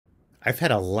I've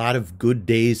had a lot of good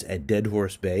days at Dead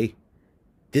Horse Bay.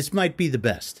 This might be the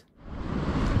best.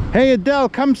 Hey Adele,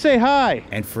 come say hi.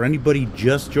 And for anybody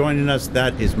just joining us,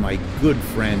 that is my good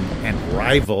friend and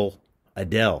rival,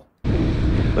 Adele.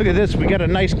 Look at this, we got a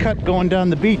nice cut going down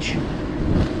the beach.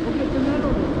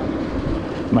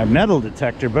 My metal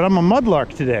detector, but I'm a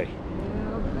mudlark today.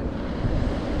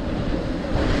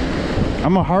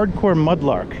 I'm a hardcore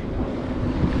mudlark.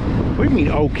 What do you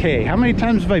mean, okay? How many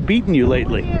times have I beaten you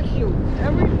lately? Let me ask you,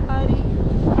 everybody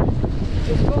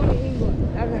is going to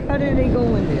England. How did they go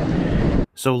in there?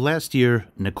 So last year,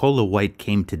 Nicola White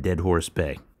came to Dead Horse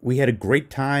Bay. We had a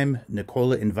great time.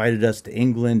 Nicola invited us to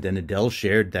England, and Adele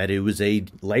shared that it was a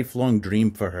lifelong dream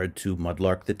for her to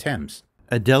mudlark the Thames.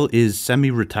 Adele is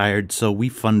semi-retired, so we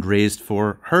fundraised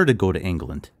for her to go to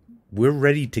England. We're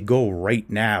ready to go right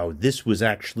now. This was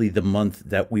actually the month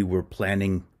that we were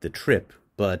planning the trip,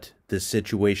 but the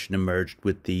situation emerged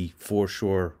with the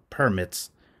foreshore permits.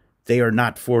 They are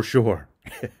not foreshore.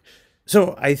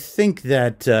 So I think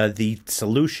that the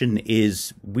solution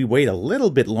is we wait a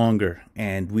little bit longer,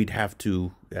 and we'd have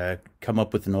to come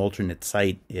up with an alternate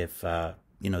site if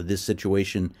this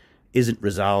situation isn't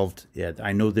resolved.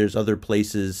 I know there's other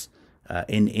places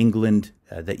in England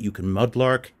that you can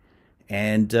mudlark,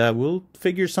 and we'll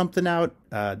figure something out.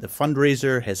 The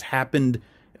fundraiser has happened.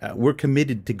 We're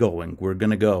committed to going. We're going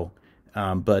to go.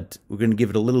 But we're going to give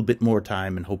it a little bit more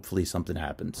time, and hopefully something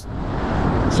happens.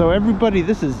 So everybody,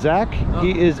 this is Zach.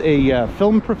 He is a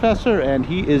film professor, and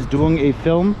he is doing a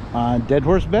film on Dead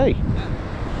Horse Bay.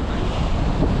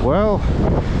 Well,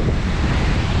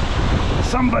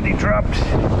 somebody dropped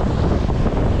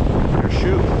their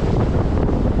shoe,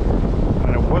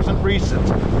 and it wasn't recent.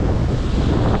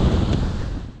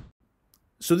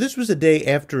 So this was a day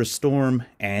after a storm,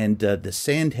 and the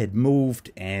sand had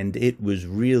moved, and it was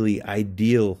really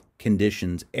ideal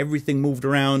conditions. Everything moved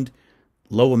around,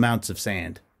 low amounts of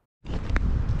sand.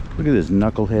 Look at this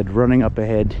knucklehead running up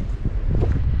ahead.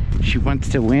 She wants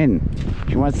to win.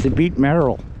 She wants to beat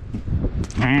Merrill.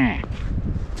 I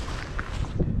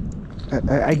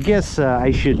guess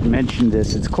I should mention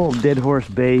this. It's called Dead Horse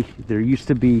Bay. There used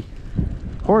to be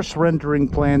horse rendering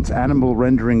plants, animal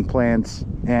rendering plants,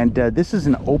 and this is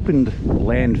an opened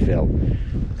landfill.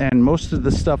 And most of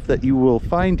the stuff that you will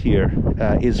find here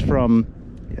is from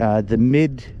the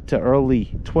mid to early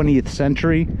 20th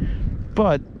century,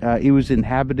 but it was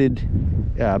inhabited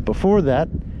before that,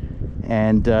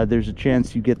 and there's a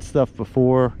chance you get stuff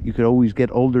before. You could always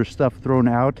get older stuff thrown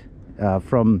out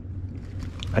from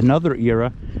another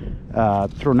era,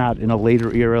 thrown out in a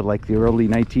later era like the early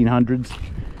 1900s.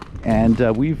 And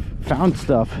we've found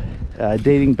stuff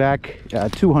dating back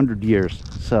 200 years.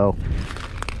 So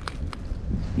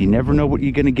you never know what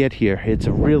you're going to get here. It's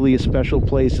really a special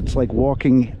place. It's like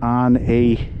walking on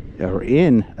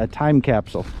in a time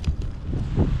capsule.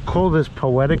 Call this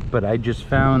poetic, but I just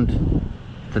found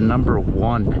the number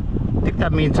 1. I think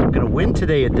that means I'm going to win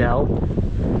today, Adele.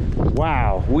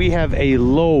 Wow, we have a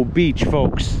low beach,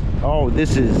 folks. Oh,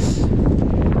 this is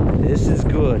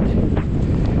good.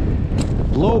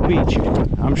 Low beach.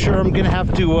 I'm sure I'm gonna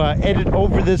have to edit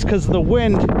over this because of the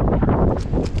wind,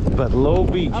 but low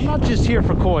beach. I'm not just here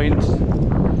for coins,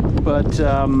 but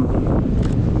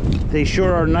they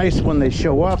sure are nice when they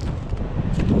show up.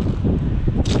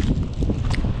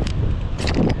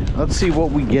 Let's see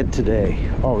what we get today.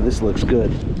 Oh, this looks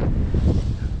good.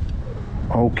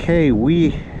 Okay,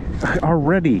 we are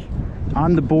ready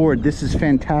on the board. This is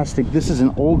fantastic. This is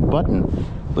an old button.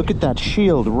 Look at that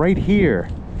shield right here.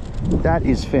 That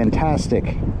is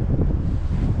fantastic.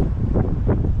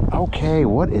 Okay,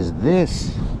 what is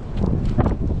this?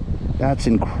 That's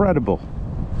incredible.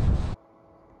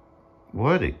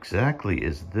 What exactly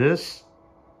is this?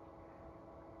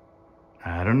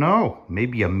 I don't know.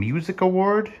 Maybe a music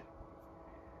award?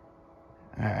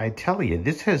 I tell you,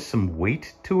 this has some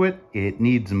weight to it. It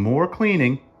needs more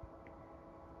cleaning.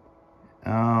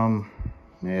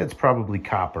 It's probably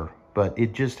copper, but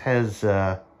it just has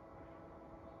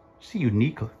it's a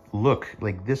unique look,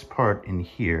 like this part in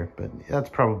here, but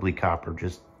that's probably copper.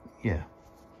 Just, yeah.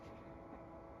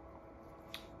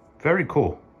 Very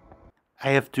cool. I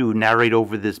have to narrate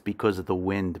over this because of the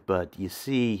wind, but you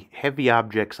see heavy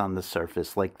objects on the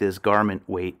surface, like this garment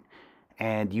weight,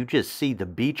 and you just see the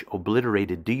beach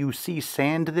obliterated. Do you see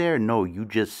sand there? No, you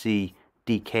just see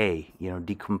decay,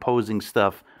 decomposing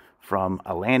stuff from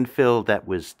a landfill that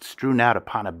was strewn out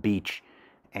upon a beach,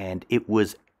 and it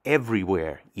was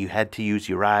everywhere. You had to use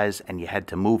your eyes, and you had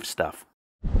to move stuff.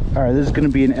 All right, this is going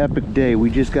to be an epic day. We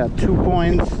just got 2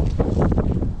 coins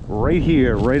right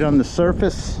here, right on the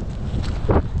surface.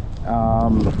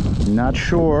 Not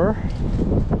sure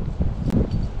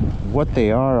what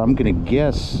they are. I'm gonna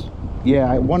guess.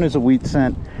 Yeah, one is a wheat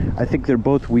cent. I think they're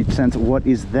both wheat cents. What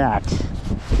is that?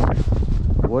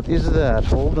 What is that?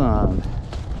 Hold on.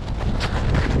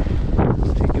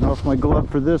 Taking off my glove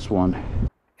for this one.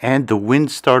 And the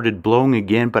wind started blowing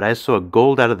again, but I saw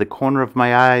gold out of the corner of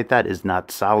my eye. That is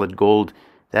not solid gold.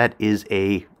 That is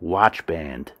a watch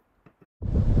band.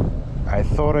 I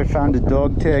thought I found a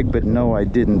dog tag, but no, I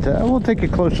didn't. We'll take a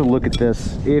closer look at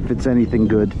this, if it's anything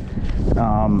good.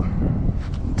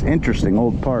 It's interesting,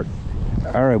 old part.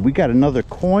 All right, we got another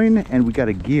coin, and we got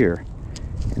a gear.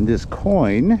 And this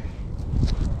coin,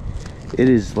 it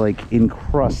is like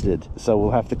encrusted, so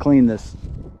we'll have to clean this.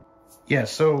 Yeah,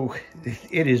 so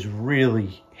it is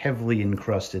really heavily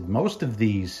encrusted. Most of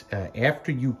these,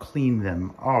 after you clean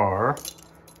them, are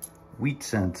wheat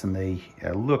cents, and they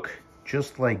look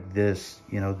just like this.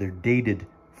 You know, they're dated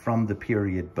from the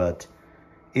period, but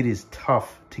it is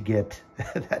tough to get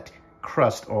that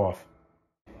crust off.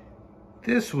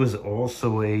 This was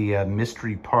also a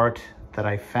mystery part that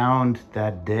I found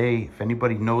that day. If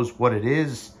anybody knows what it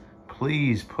is,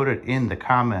 please put it in the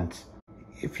comments.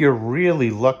 If you're really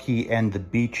lucky and the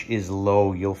beach is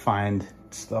low, you'll find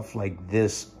stuff like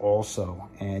this also.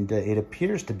 And it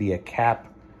appears to be a cap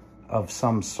of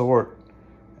some sort,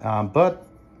 but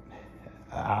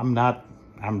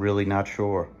I'm really not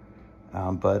sure.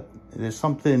 But there's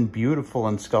something beautiful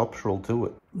and sculptural to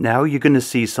it. Now you're going to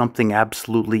see something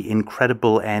absolutely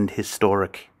incredible and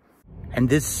historic. And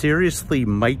this seriously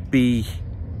might be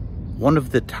one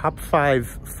of the top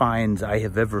 5 finds I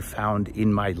have ever found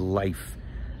in my life.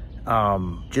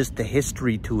 Just the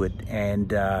history to it,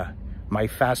 and my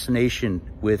fascination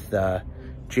with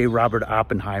J. Robert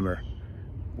Oppenheimer.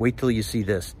 Wait till you see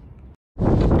this.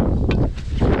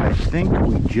 I think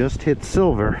we just hit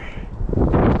silver.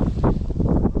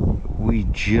 We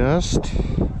just...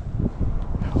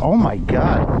 Oh my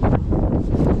God.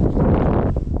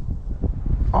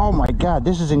 Oh my God,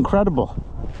 this is incredible.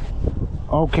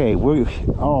 Okay,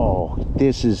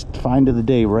 this is find of the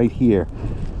day right here.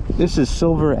 This is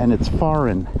silver and it's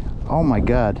foreign. Oh my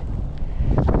God.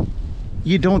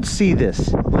 You don't see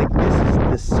this. Like, this is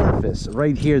the surface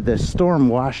right here. The storm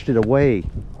washed it away.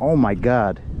 Oh my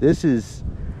God. This is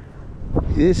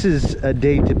a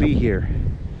day to be here.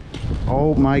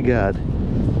 Oh my God.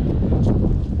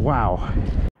 Wow.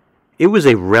 It was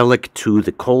a relic to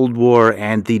the Cold War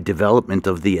and the development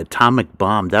of the atomic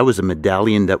bomb. That was a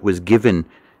medallion that was given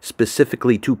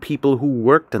specifically to people who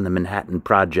worked on the Manhattan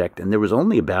Project, and there was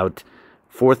only about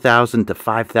 4,000 to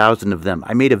 5,000 of them.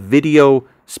 I made a video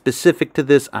specific to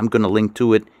this. I'm going to link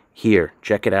to it here.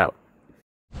 Check it out.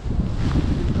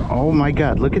 Oh my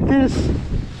God, look at this.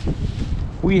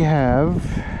 We have,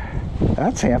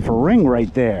 that's half a ring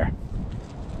right there.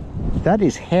 That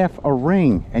is half a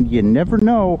ring, and you never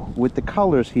know with the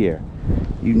colors here.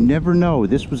 You never know.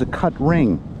 This was a cut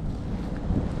ring.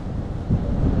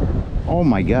 Oh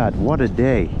my God, what a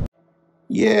day.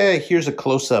 Yeah, here's a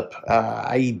close-up.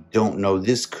 I don't know.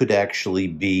 This could actually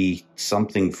be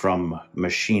something from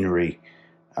machinery.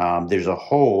 There's a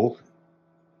hole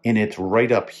in it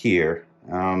right up here.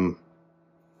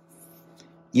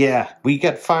 Yeah, we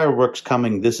got fireworks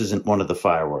coming. This isn't one of the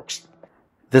fireworks.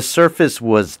 The surface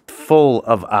was full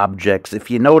of objects.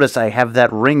 If you notice, I have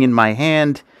that ring in my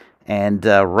hand, and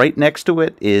right next to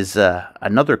it is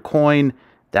another coin.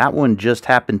 That one just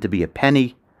happened to be a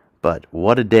penny, but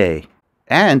what a day.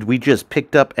 And we just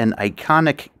picked up an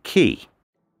iconic key.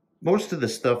 Most of the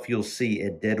stuff you'll see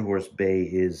at Dead Horse Bay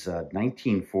is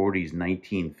 1940s,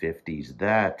 1950s.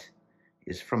 That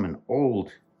is from an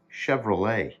old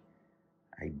Chevrolet.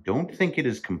 I don't think it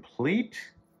is complete.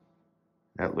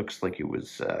 That looks like it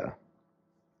was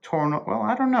torn up. Well,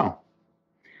 I don't know.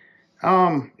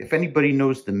 If anybody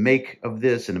knows the make of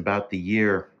this and about the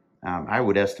year, I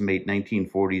would estimate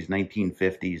 1940s,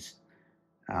 1950s.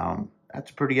 That's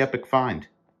a pretty epic find.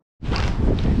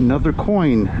 Another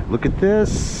coin. Look at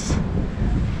this.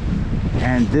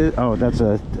 And this, oh, that's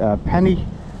a penny.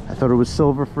 I thought it was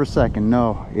silver for a second.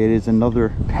 No, it is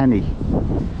another penny.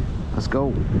 Let's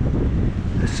go.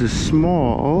 This is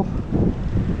small.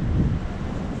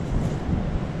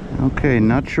 Okay,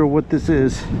 not sure what this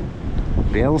is.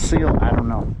 Bail seal? I don't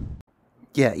know.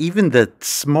 Yeah, even the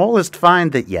smallest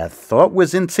find that you thought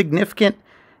was insignificant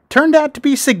turned out to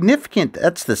be significant.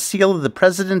 That's the seal of the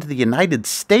President of the United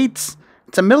States.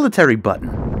 It's a military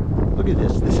button. Look at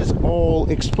this. This is all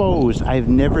exposed. I've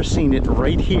never seen it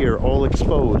right here, all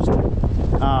exposed.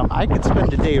 I could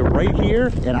spend a day right here,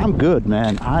 and I'm good,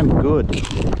 man. I'm good.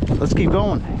 Let's keep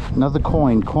going. Another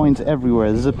coin. Coins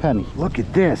everywhere. This is a penny. Look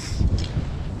at this.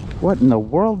 What in the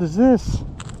world is this?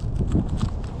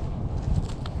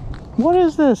 What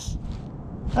is this?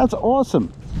 That's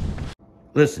awesome.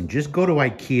 Listen, just go to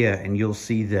IKEA and you'll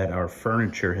see that our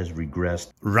furniture has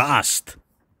regressed. Rast.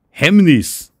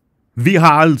 Hemnis.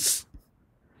 Vihals.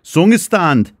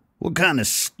 Sungestand. What kind of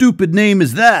stupid name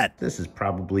is that? This is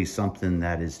probably something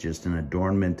that is just an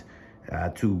adornment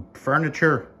to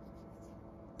furniture.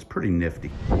 It's pretty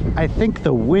nifty. I think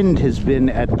the wind has been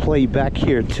at play back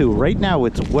here too. Right now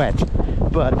it's wet,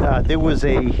 but there was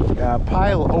a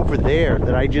pile over there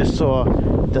that I just saw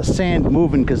the sand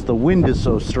moving because the wind is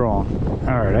so strong.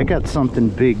 All right, I got something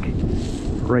big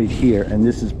right here, and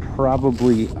this is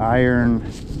probably iron.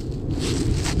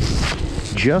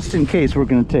 Just in case we're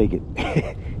gonna take it.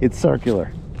 It's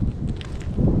circular.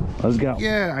 Let's go.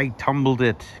 Yeah, I tumbled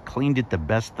it, cleaned it the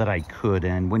best that I could,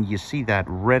 and when you see that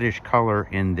reddish color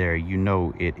in there, you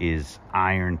know it is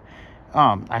iron.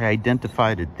 I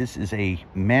identified it. This is a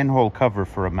manhole cover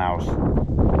for a mouse.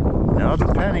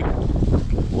 Another penny.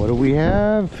 What do we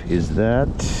have? Is that...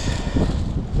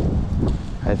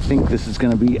 I think this is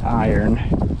going to be iron.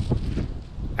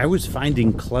 I was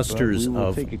finding clusters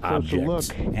of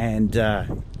objects, and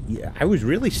yeah, I was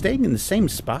really staying in the same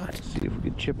spot. Let's see if we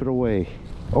can chip it away.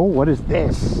 Oh, what is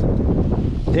this?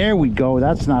 There we go.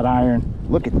 That's not iron.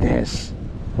 Look at this.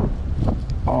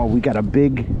 Oh, we got a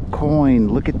big coin.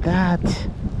 Look at that.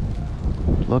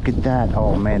 Look at that.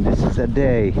 Oh man, this is a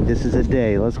day. This is a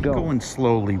day. Let's go. I'm going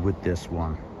slowly with this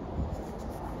one.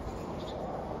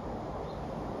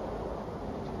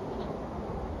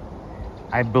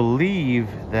 I believe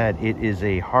that it is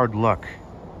a hard luck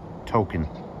token.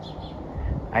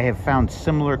 I have found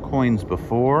similar coins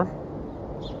before,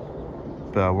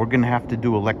 but we're gonna have to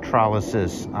do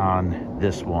electrolysis on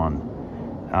this one.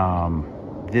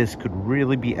 This could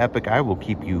really be epic. I will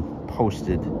keep you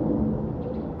posted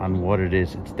on what it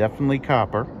is. It's definitely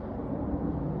copper,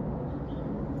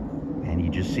 and you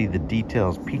just see the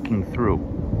details peeking through.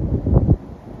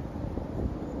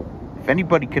 If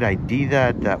anybody could ID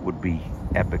that, that would be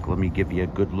epic. Let me give you a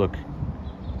good look.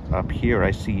 Up here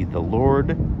I see the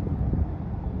Lord.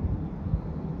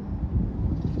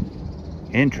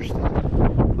 Interesting.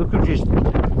 Look who just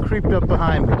creeped up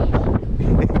behind me.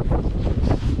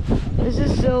 This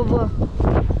is silver.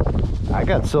 I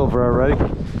got silver already.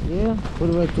 Yeah? What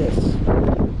about this?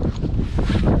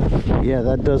 Yeah,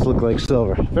 that does look like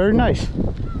silver. Very nice.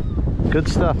 Good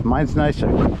stuff. Mine's nicer.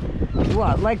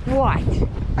 What? Like what?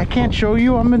 I can't show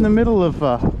you. I'm in the middle of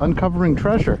uncovering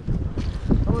treasure.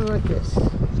 What about this?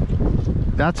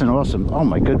 That's an awesome... Oh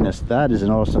my goodness, that is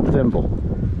an awesome thimble.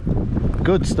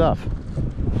 Good stuff.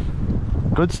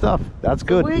 Good stuff. That's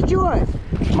good. Where's yours?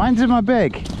 Mine's in my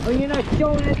bag. Oh, you're not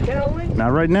showing it, Calvin?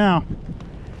 Not right now.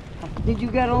 Did you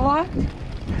get a lot?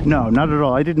 No, not at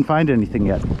all. I didn't find anything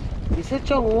yet. You're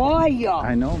such a liar.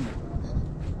 I know.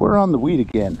 We're on the weed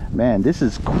again. Man, this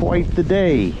is quite the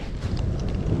day.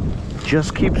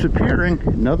 Just keeps appearing.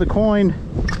 Another coin,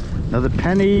 another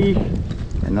penny,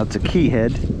 and that's a key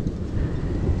head.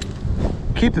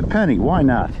 Keep the penny, why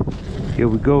not? Here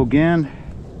we go again.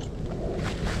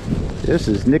 This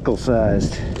is nickel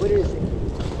sized. What is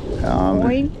it?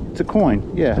 Coin? It's a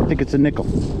coin. Yeah, I think it's a nickel.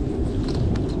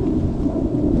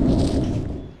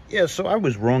 Yeah, so I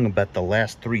was wrong about the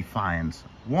last three finds.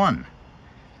 One,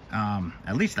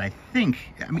 at least I think,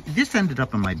 I mean, this ended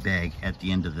up in my bag at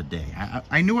the end of the day.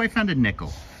 I knew I found a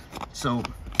nickel. So,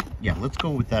 yeah, let's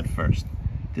go with that first.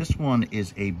 This one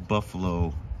is a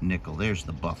buffalo nickel. There's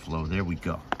the buffalo. There we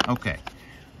go. Okay.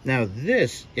 Now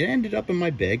this, it ended up in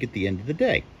my bag at the end of the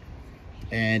day.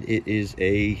 And it is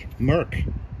a Merc.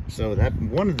 So that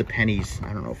one of the pennies,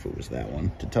 I don't know if it was that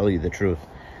one, to tell you the truth.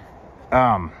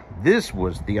 This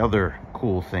was the other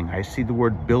cool thing. I see the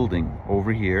word building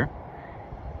over here.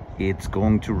 It's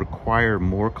going to require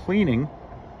more cleaning,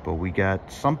 but we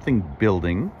got something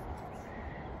building.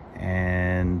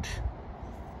 And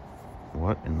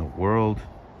what in the world?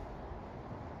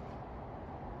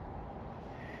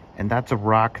 And that's a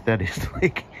rock that is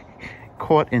like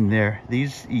caught in there.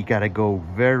 These, you gotta go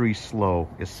very slow,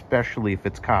 especially if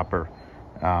it's copper.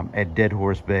 At Dead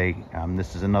Horse Bay,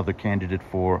 this is another candidate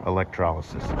for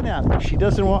electrolysis. Now, she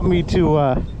doesn't want me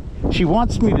to, she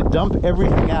wants me to dump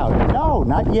everything out. No,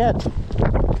 not yet.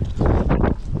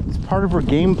 It's part of her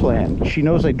game plan. She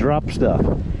knows I drop stuff.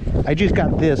 I just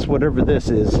got this, whatever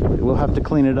this is. We'll have to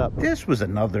clean it up. This was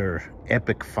another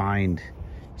epic find.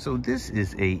 So this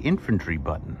is a infantry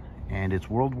button, and it's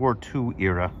World War II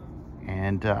era.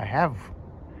 And I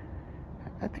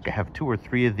think I have 2 or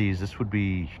 3 of these. This would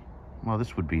be, well,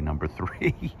 this would be number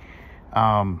 3.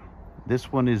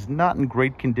 This one is not in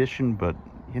great condition, but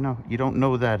you know, you don't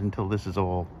know that until this is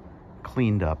all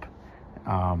cleaned up.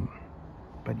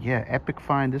 But yeah, epic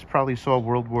find. This probably saw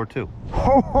World War II.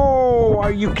 Ho ho!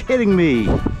 Are you kidding me?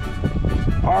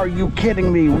 Are you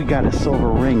kidding me? We got a silver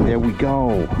ring. There we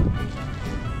go.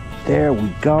 There we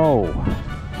go.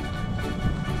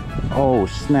 Oh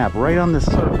snap, right on the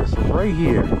surface, right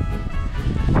here.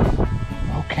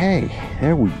 Okay,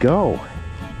 there we go.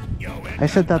 I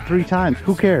said that 3 times.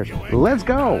 Who cares? Let's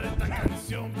go.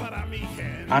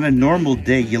 On a normal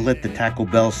day, you let the Taco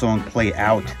Bell song play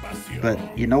out. But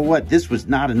you know what? This was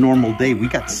not a normal day. We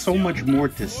got so much more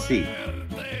to see.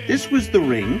 This was the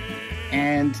ring,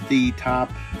 and the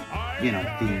top, you know,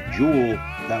 the jewel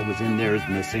that was in there is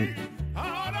missing.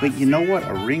 But you know what?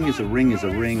 A ring is a ring is a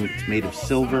ring. It's made of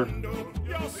silver.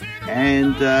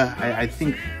 And I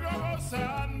think,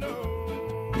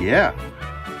 yeah.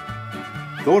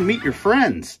 Go and meet your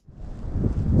friends.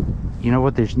 You know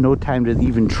what? There's no time to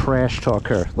even trash talk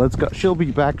her. Let's go. She'll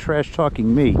be back trash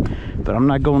talking me, but I'm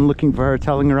not going looking for her,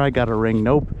 telling her I got a ring.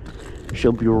 Nope.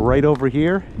 She'll be right over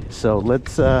here. So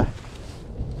let's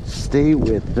stay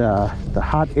with the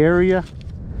hot area.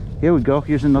 Here we go.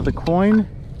 Here's another coin.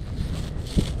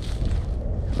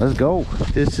 Let's go.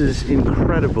 This is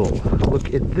incredible.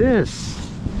 Look at this.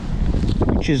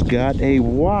 We just got a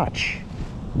watch.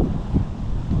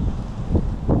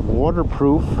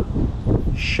 Waterproof,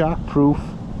 shockproof.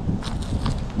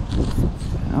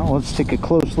 Now let's take a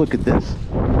close look at this.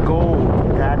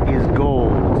 Gold. That is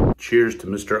gold. Cheers to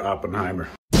Mr. Oppenheimer.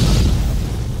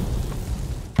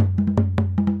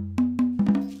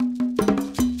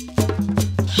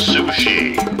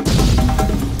 Sushi.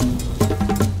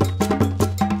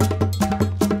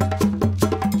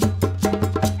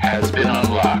 Has been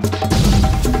unlocked.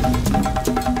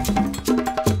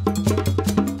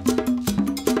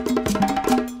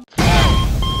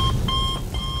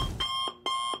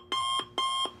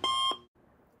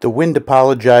 The wind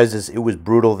apologizes. It was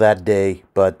brutal that day,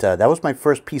 but that was my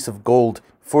first piece of gold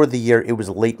for the year. It was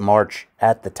late March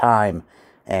at the time,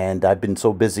 and I've been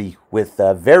so busy with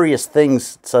various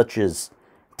things such as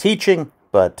teaching.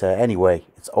 But anyway,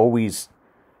 it's always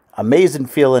amazing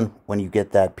feeling when you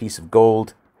get that piece of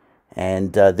gold,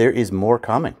 and there is more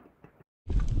coming.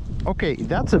 Okay,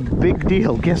 that's a big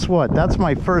deal. Guess what? That's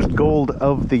my first gold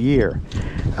of the year.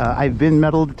 I've been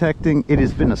metal detecting. It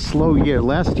has been a slow year.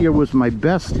 Last year was my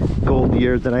best gold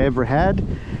year that I ever had,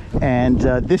 and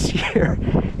this year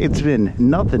it's been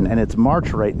nothing, and it's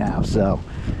March right now, so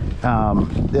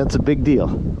that's a big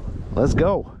deal. Let's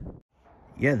go.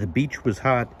 Yeah, the beach was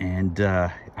hot, and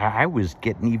I was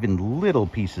getting even little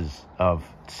pieces of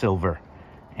silver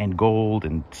and gold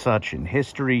and such in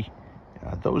history.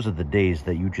 Those are the days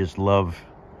that you just love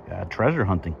treasure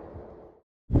hunting.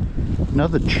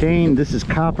 Another chain. This is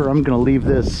copper. I'm gonna leave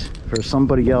this for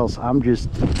somebody else. I'm just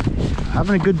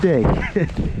having a good day.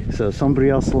 So somebody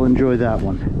else will enjoy that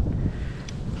one.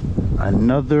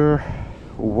 Another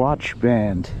watch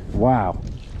band. Wow.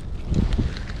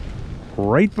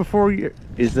 Right before you...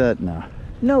 Is that... No.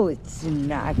 No, it's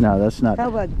not. No, that's not. How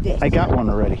about this? I got one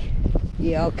already.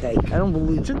 Yeah, okay. I don't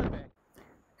believe it.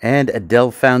 And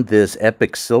Adele found this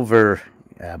epic silver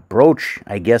brooch,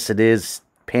 I guess it is,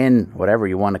 pin, whatever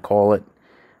you want to call it.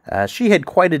 She had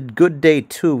quite a good day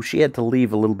too. She had to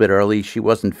leave a little bit early. She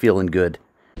wasn't feeling good.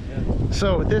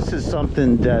 So this is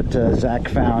something that Zach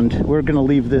found. We're going to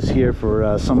leave this here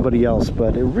for somebody else,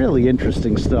 but really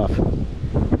interesting stuff.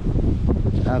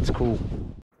 That's cool.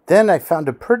 Then I found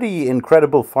a pretty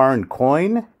incredible foreign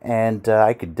coin, and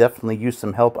I could definitely use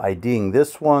some help IDing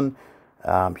this one.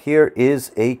 Here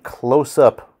is a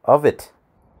close-up of it.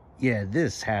 Yeah,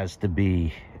 this has to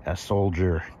be a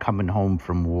soldier coming home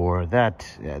from war.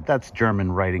 That's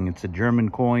German writing. It's a German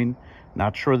coin.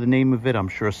 Not sure the name of it. I'm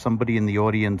sure somebody in the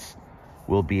audience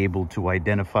will be able to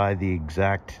identify the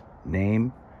exact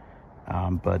name.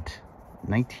 But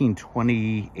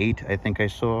 1928, I think I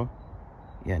saw.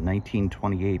 Yeah,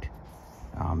 1928.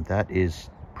 That is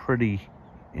pretty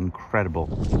incredible.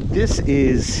 This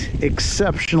is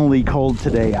exceptionally cold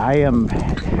today.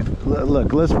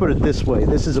 Look, let's put it this way.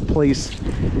 This is a place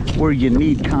where you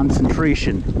need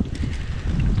concentration.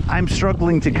 I'm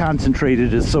struggling to concentrate.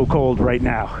 It is so cold right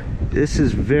now. This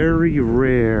is very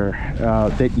rare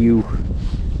that you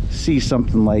see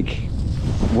something like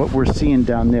what we're seeing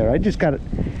down there. I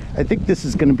think this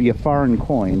is going to be a foreign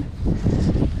coin.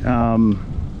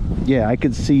 Yeah, I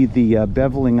could see the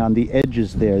beveling on the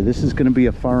edges there. This is going to be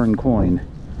a foreign coin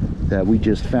that we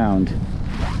just found.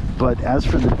 But as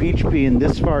for the beach being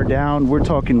this far down, we're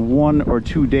talking 1 or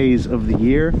 2 days of the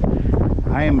year.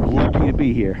 I am lucky to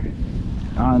be here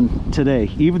on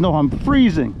today, even though I'm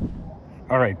freezing.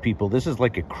 All right, people, this is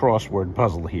like a crossword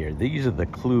puzzle here. These are the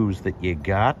clues that you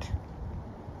got.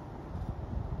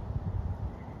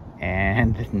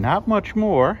 And not much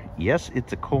more. Yes,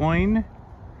 it's a coin.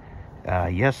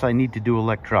 Yes, I need to do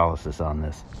electrolysis on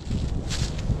this.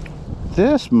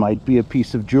 This might be a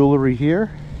piece of jewelry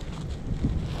here.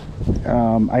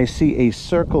 I see a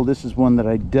circle. This is one that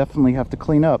I definitely have to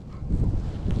clean up.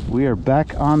 We are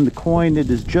back on the coin. It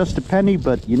is just a penny,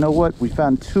 but you know what? We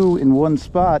found two in one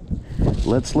spot.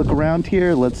 Let's look around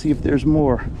here. Let's see if there's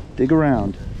more. Dig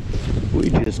around. We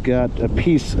just got a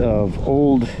piece of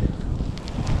old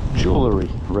jewelry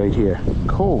right here.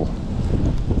 Cool.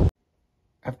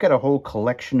 I've got a whole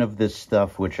collection of this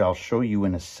stuff, which I'll show you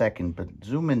in a second, but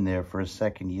zoom in there for a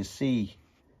second. You see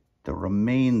the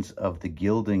remains of the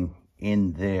gilding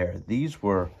in there. These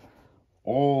were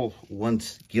all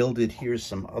once gilded. Here's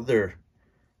some other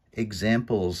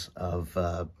examples of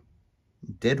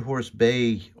Dead Horse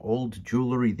Bay old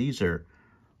jewelry. These are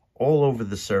all over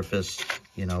the surface,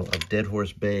 you know, of Dead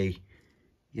Horse Bay.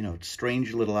 You know,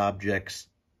 strange little objects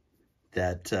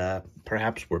that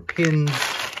perhaps were pins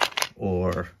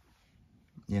or,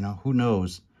 you know, who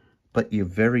knows. But you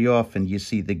very often you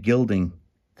see the gilding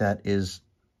that is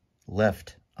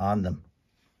left on them.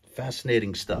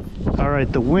 Fascinating stuff. All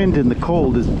right, the wind and the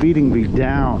cold is beating me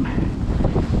down.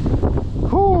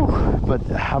 Whew, but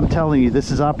I'm telling you,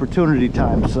 this is opportunity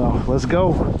time, so let's go.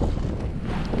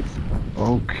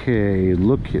 Okay,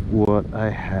 look at what I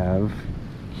have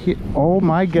here. Oh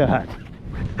my God.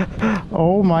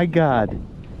 Oh my God.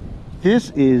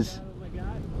 This is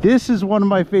one of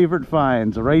my favorite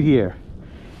finds right here.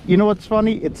 You know what's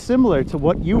funny? It's similar to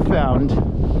what you found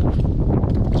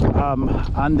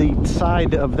on the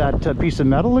side of that piece of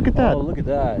metal. Look at that. Oh, look at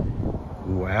that.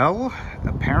 Well,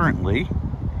 apparently,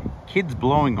 kids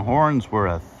blowing horns were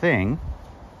a thing.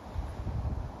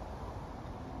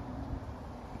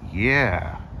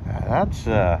 Yeah, that's,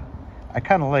 I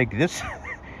kind of like this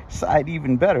side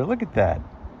even better. Look at that.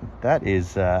 That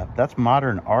is, that's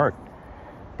modern art.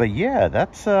 But yeah,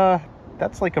 that's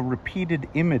like a repeated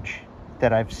image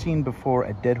that I've seen before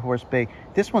at Dead Horse Bay.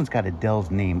 This one's got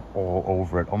Adele's name all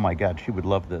over it. Oh my God, she would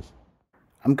love this.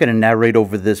 I'm going to narrate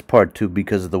over this part too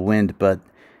because of the wind, but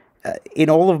in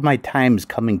all of my times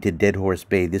coming to Dead Horse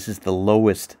Bay, this is the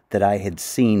lowest that I had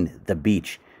seen the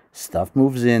beach. Stuff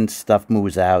moves in, stuff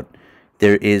moves out.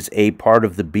 There is a part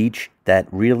of the beach that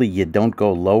really you don't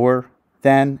go lower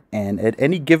than, and at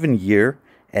any given year,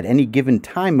 at any given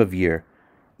time of year,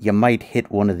 you might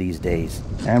hit one of these days.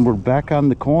 And we're back on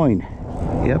the coin.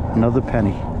 Yep, another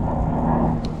penny.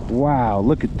 Wow,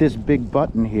 look at this big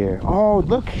button here. Oh,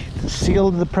 look, the seal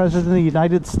of the President of the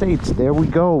United States. There we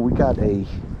go. We got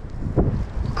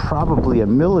probably a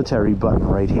military button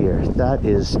right here. That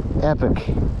is epic.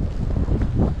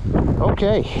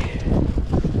 Okay.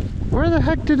 Where the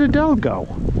heck did Adele go?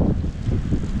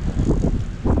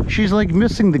 She's like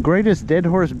missing the greatest Dead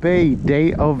Horse Bay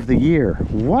day of the year.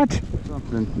 What?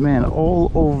 Man, all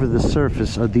over the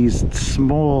surface are these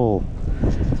small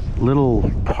little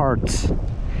parts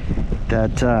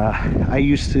that I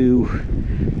used to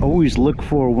always look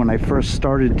for when I first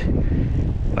started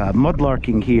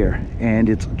mudlarking here, and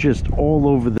it's just all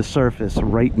over the surface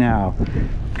right now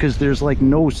because there's like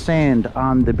no sand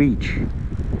on the beach.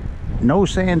 No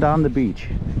sand on the beach.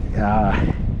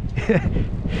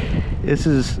 This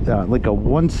is like a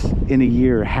once in a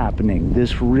year happening.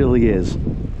 This really is.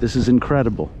 This is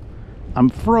incredible. I'm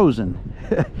frozen,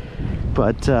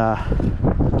 but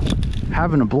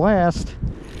having a blast.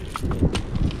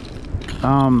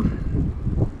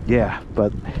 Yeah,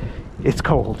 but it's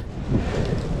cold.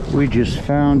 We just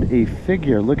found a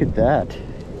figure. Look at that.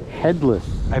 Headless.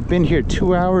 I've been here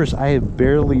 2 hours. I have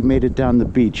barely made it down the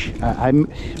beach. I'm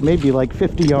maybe like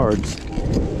 50 yards.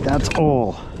 That's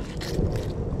all.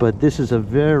 But this is a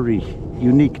very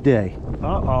unique day.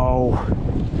 Uh-oh.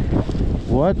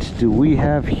 What do we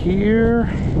have here?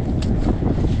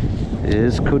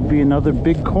 This could be another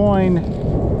big coin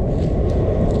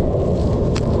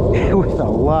with a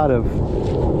lot of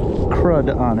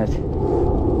crud on it.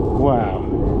 Wow.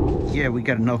 Yeah, we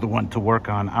got another one to work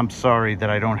on. I'm sorry that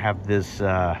I don't have this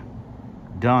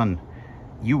done.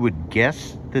 You would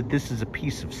guess that this is a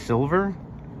piece of silver,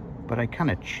 but I kind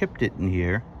of chipped it in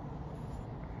here.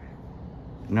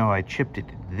 No, I chipped it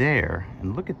there,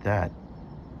 and look at that.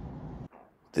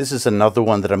 This is another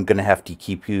one that I'm going to have to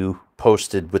keep you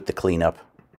posted with the cleanup.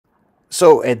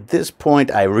 So at this point,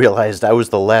 I realized I was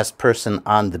the last person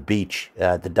on the beach.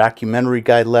 The documentary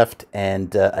guy left,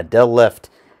 and Adele left.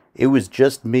 It was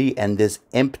just me and this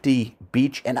empty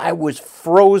beach, and I was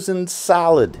frozen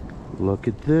solid. Look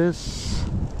at this.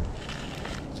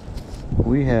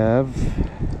 We have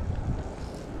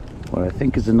what I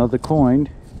think is another coin.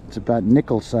 It's about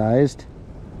nickel-sized.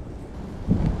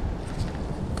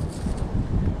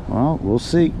 Well, we'll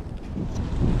see.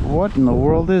 What in the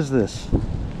world is this?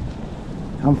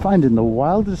 I'm finding the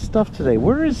wildest stuff today.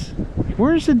 Where's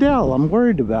Adele? I'm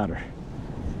worried about her.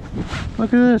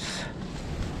 Look at this.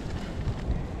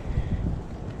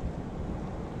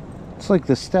 It's like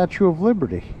the Statue of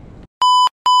Liberty.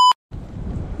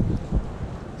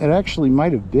 It actually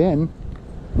might have been.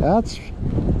 That's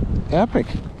epic.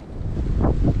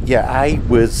 Yeah, I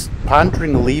was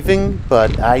pondering leaving,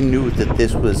 but I knew that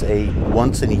this was a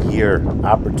once-in-a-year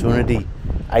opportunity.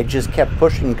 I just kept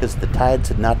pushing because the tides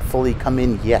had not fully come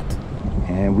in yet.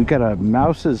 And we got a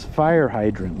Mouse's fire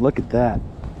hydrant. Look at that.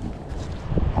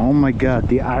 Oh my God,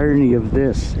 the irony of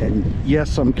this. And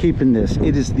yes, I'm keeping this.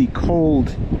 It is the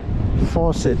cold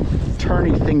faucet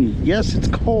turny thingy. Yes, it's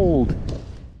cold.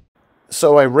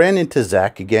 So I ran into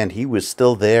Zach again. He was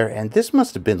still there, and this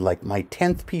must have been like my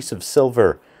 10th piece of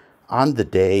silver on the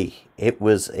day. It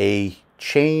was a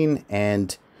chain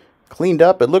and cleaned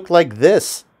up. It looked like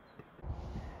this.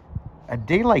 A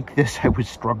day like this, I was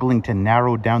struggling to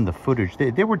narrow down the footage.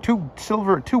 There were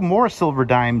two more silver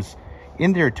dimes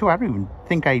in there too. I don't even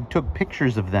think I took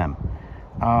pictures of them.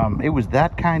 It was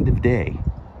that kind of day.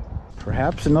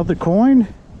 Perhaps another coin?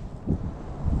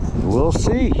 We'll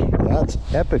see. That's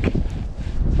epic.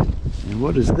 And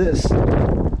what is this?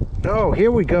 Oh,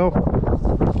 here we go.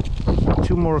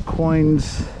 Two more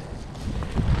coins.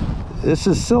 This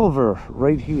is silver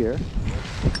right here.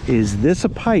 Is this a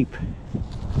pipe?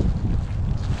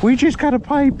 We just got a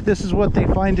pipe. This is what they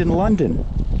find in London.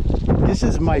 This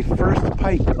is my first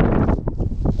pipe.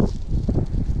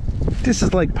 This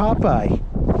is like Popeye.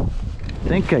 I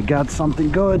think I got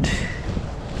something good.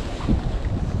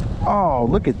 Oh,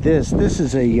 look at this. This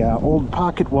is a old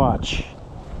pocket watch.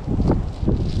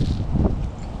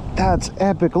 That's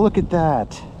epic. Look at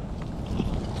that.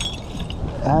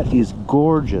 That is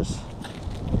gorgeous.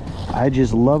 I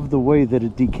just love the way that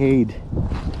it decayed.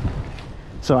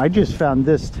 So I just found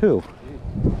this too.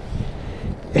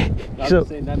 So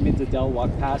that means Adele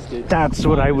walked past it. That's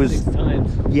what I was. 6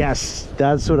 times. Yes,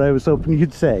 that's what I was hoping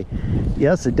you'd say.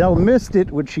 Yes, Adele missed it,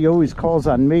 which she always calls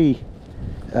on me,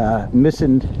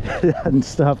 missing and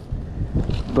stuff.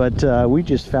 But we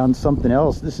just found something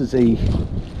else. This is a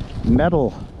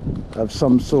medal of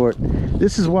some sort.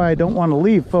 This is why I don't want to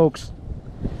leave, folks.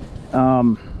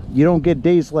 You don't get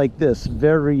days like this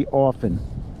very often.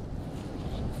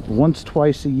 Once,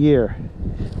 twice a year.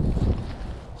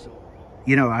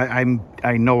 You know,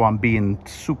 I know I'm being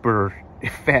super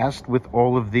fast with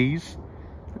all of these.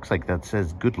 Looks like that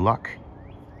says good luck.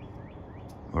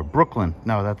 Or Brooklyn.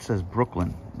 No, that says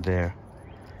Brooklyn there.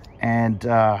 And,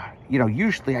 you know,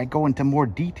 usually I go into more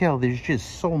detail. There's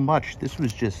just so much. This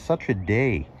was just such a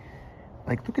day.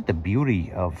 Like, look at the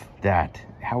beauty of that.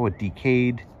 How it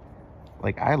decayed.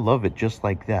 Like, I love it just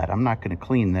like that. I'm not going to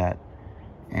clean that.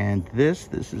 And this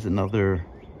is another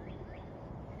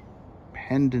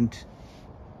pendant.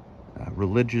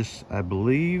 Religious, I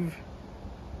believe.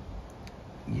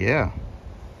 Yeah.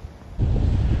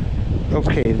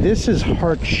 Okay, this is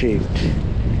heart-shaped.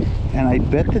 And I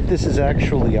bet that this is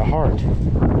actually a heart.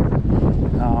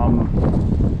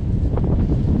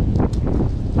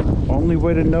 Only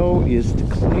way to know is to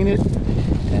clean it.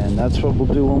 And that's what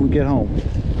we'll do when we get home.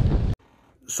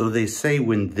 So they say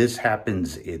when this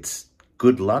happens, it's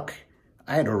good luck.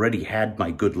 I had already had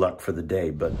my good luck for the day,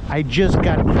 but I just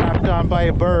got crapped on by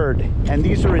a bird. And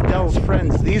these are Adele's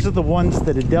friends. These are the ones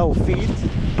that Adele feeds.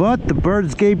 But the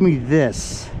birds gave me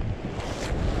this.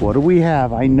 What do we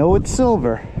have? I know it's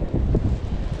silver.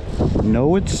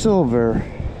 No, it's silver.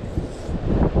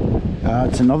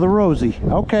 It's another Rosie.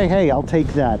 Okay, hey, I'll take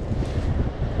that.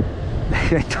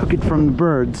 I took it from the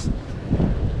birds.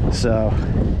 So,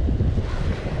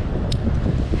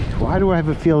 why do I have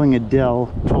a feeling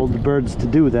Adele told the birds to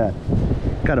do that?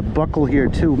 Got a buckle here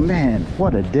too. Man,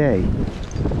 what a day.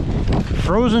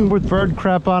 Frozen with bird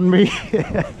crap on me.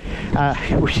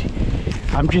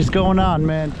 I'm just going on,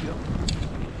 man.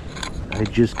 I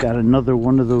just got another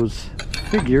one of those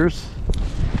figures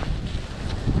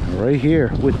right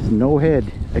here with no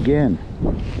head again.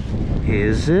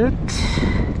 Is it?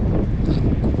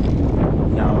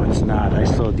 No, it's not. I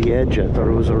saw the edge. I thought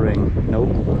it was a ring. Nope.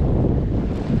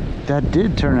 That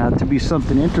did turn out to be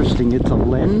something interesting. It's a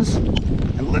lens.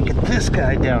 And look at this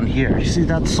guy down here. You see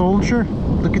that soldier?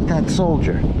 Look at that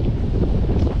soldier.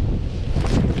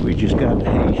 We just got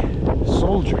a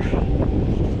soldier.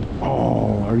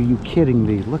 Oh, are you kidding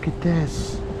me? Look at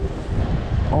this.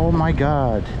 Oh my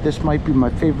God. This might be my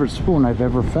favorite spoon I've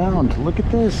ever found. Look at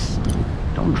this.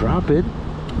 Don't drop it.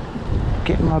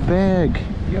 Get in my bag.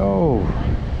 Yo.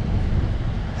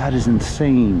 That is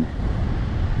insane.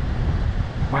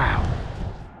 Wow.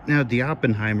 Now, the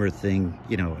Oppenheimer thing,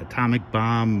 you know, atomic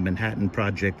bomb, Manhattan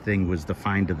Project thing was the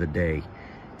find of the day.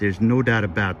 There's no doubt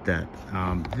about that.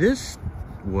 This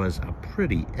was a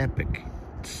pretty epic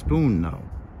spoon, though.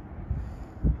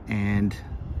 And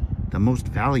the most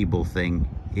valuable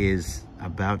thing is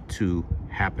about to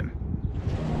happen.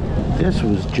 This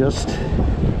was just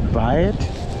buy it.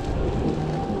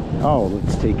 Oh,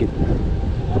 let's take it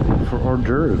for hors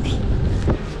d'oeuvres.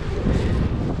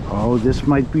 Oh, this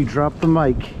might be drop the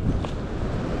mic.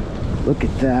 Look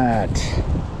at that.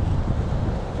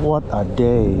 What a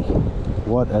day.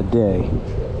 What a day.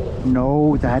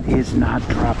 No, that is not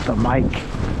drop the mic.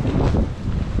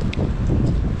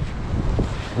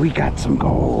 We got some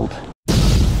gold.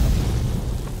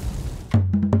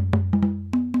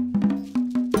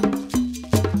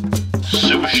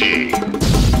 Sushi.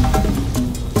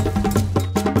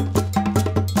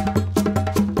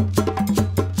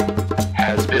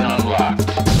 Has been unlocked.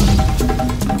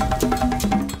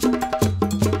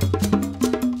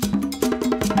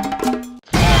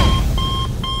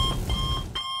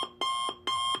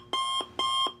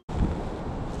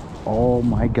 Oh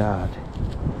my God.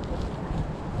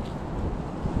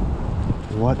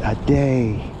 What a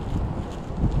day.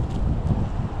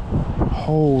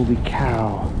 Holy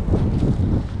cow.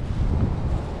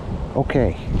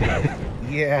 Okay.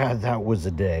 Yeah, that was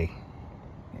a day.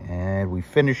 And we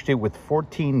finished it with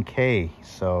 14K.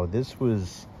 So this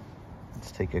was,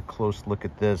 let's take a close look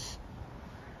at this.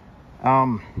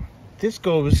 This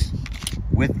goes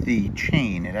with the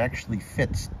chain. It actually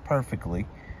fits perfectly.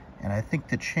 And I think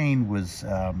the chain was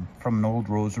from an old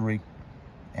rosary.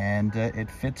 And it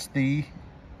fits the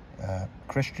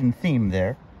Christian theme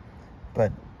there.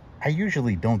 But I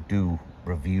usually don't do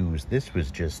reviews. This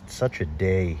was just such a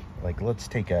day. Like, let's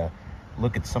take a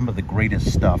look at some of the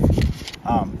greatest stuff.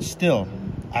 Still,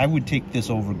 I would take this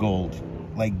over gold.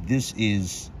 Like, this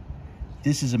is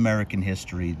American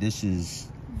history. This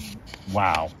is,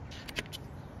 wow.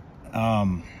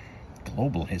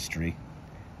 Global history.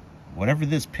 Whatever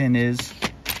this pin is,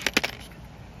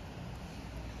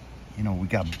 you know, we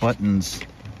got buttons,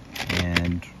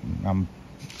 and I'm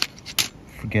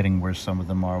forgetting where some of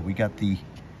them are. We got the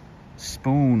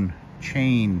spoon,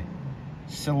 chain,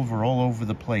 silver all over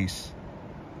the place,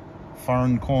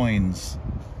 foreign coins,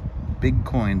 big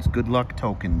coins, good luck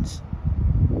tokens,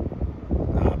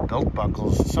 belt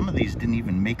buckles. Some of these didn't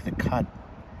even make the cut.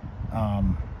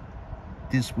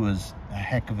 This was a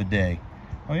heck of a day.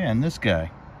 Oh yeah, and this guy,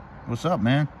 what's up,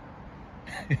 man?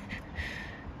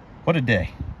 What a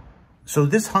day. So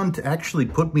this hunt actually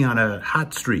put me on a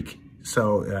hot streak.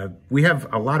 So we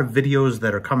have a lot of videos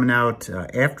that are coming out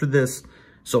after this.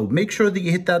 So make sure that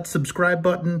you hit that subscribe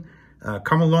button.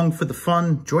 Come along for the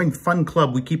fun. Join the fun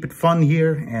club. We keep it fun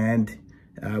here. And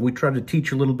we try to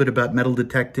teach a little bit about metal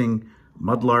detecting,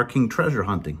 mudlarking, treasure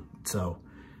hunting. So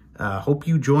hope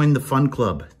you join the fun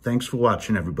club. Thanks for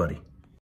watching, everybody.